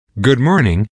Good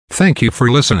morning, thank you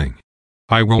for listening.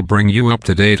 I will bring you up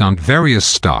to date on various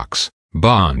stocks,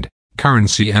 bond,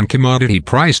 currency and commodity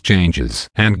price changes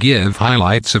and give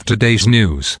highlights of today's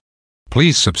news.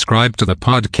 Please subscribe to the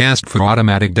podcast for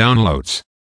automatic downloads.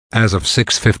 As of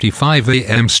 6:55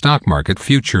 a.m. stock market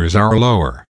futures are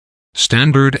lower.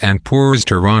 Standard & Poor's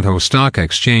Toronto Stock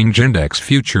Exchange Index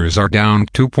futures are down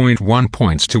 2.1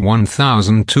 points to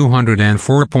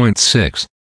 1,204.6.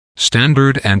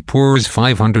 Standard & Poor's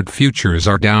 500 futures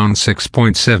are down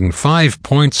 6.75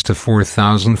 points to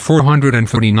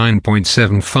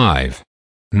 4,449.75.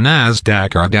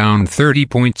 Nasdaq are down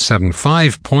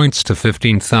 30.75 points to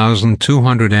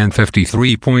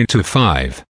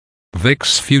 15,253.25.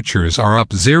 VIX futures are up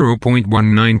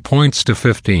 0.19 points to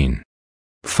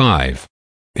 15.5.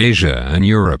 Asia and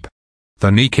Europe. The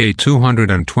Nikkei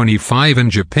 225 in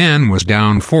Japan was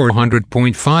down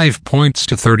 400.5 points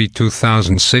to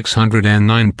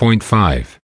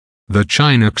 32,609.5. The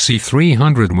China CSI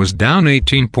 300 was down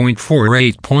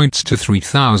 18.48 points to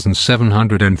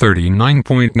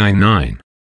 3,739.99.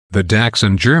 The DAX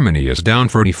in Germany is down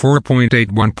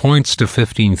 44.81 points to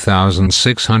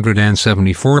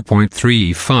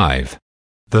 15,674.35.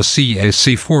 The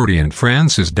CAC 40 in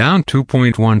France is down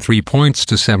 2.13 points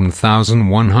to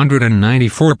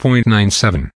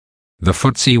 7,194.97. The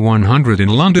FTSE 100 in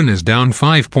London is down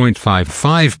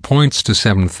 5.55 points to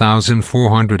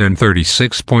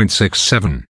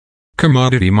 7,436.67.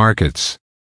 Commodity markets.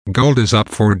 Gold is up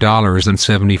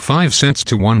 $4.75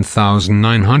 to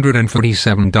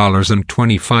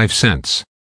 $1,947.25.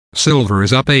 Silver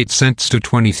is up 8 cents to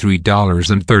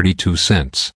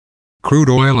 $23.32.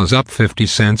 Crude oil is up 50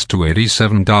 cents to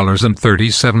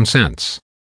 $87.37.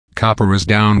 Copper is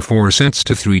down 4 cents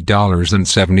to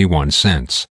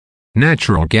 $3.71.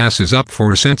 Natural gas is up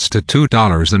 4 cents to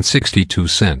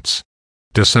 $2.62.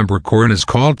 December corn is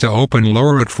called to open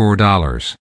lower at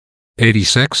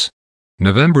 $4.86.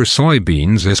 November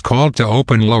soybeans is called to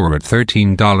open lower at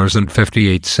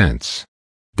 $13.58.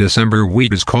 December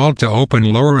wheat is called to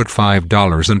open lower at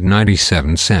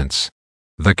 $5.97.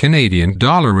 The Canadian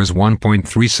dollar is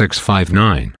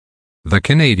 1.3659. The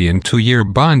Canadian 2-year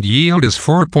bond yield is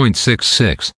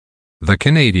 4.66. The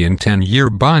Canadian 10-year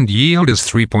bond yield is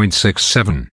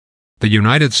 3.67. The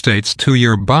United States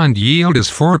 2-year bond yield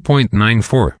is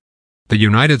 4.94. The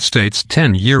United States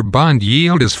 10-year bond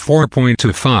yield is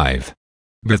 4.25.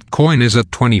 Bitcoin is at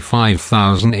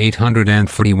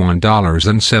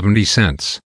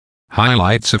 $25,831.70.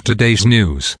 Highlights of today's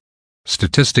news.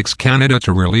 Statistics Canada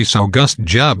to release August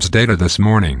jobs data this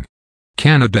morning.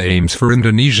 Canada aims for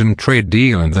Indonesian trade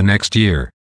deal in the next year.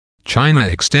 China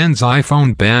extends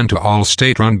iPhone ban to all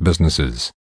state-run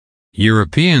businesses.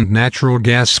 European natural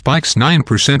gas spikes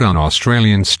 9% on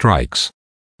Australian strikes.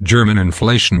 German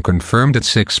inflation confirmed at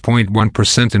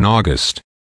 6.1% in August.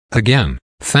 Again,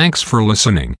 thanks for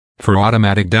listening. For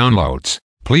automatic downloads,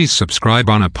 please subscribe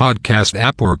on a podcast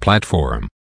app or platform.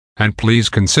 And please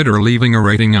consider leaving a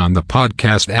rating on the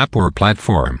podcast app or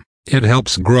platform. It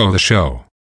helps grow the show.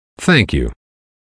 Thank you.